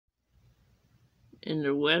In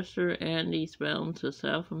the western Andes Mountains of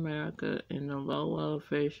South America, in the low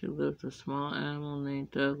elevation, lived a small animal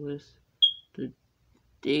named Douglas, the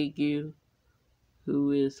Degu,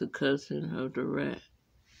 who is a cousin of the rat.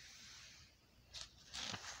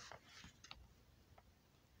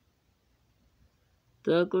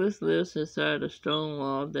 Douglas lives inside a stone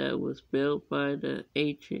wall that was built by the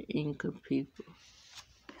ancient Inca people.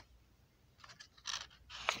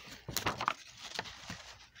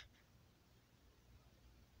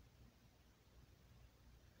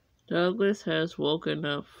 Douglas has woken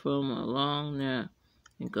up from a long nap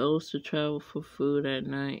and goes to travel for food at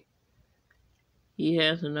night. He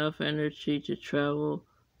has enough energy to travel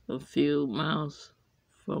a few miles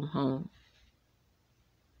from home.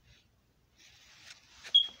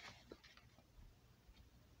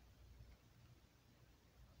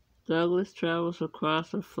 Douglas travels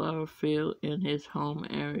across a flower field in his home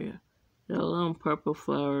area. Yellow and purple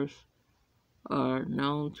flowers are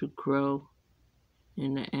known to grow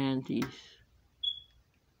in the Andes.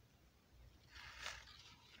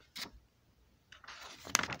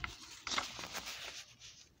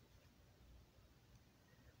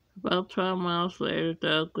 About 12 miles later,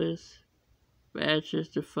 Douglas manages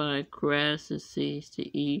to find grass and seeds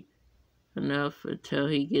to eat enough until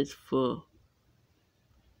he gets full.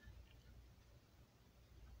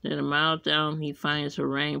 Then a mile down, he finds a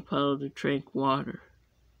rain puddle to drink water.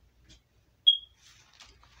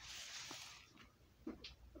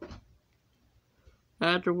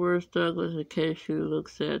 Afterwards, Douglas occasionally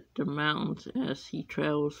looks at the mountains as he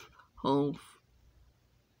travels home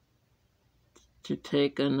to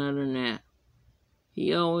take another nap.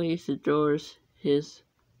 He always adores his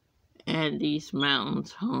Andes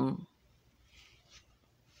Mountains home.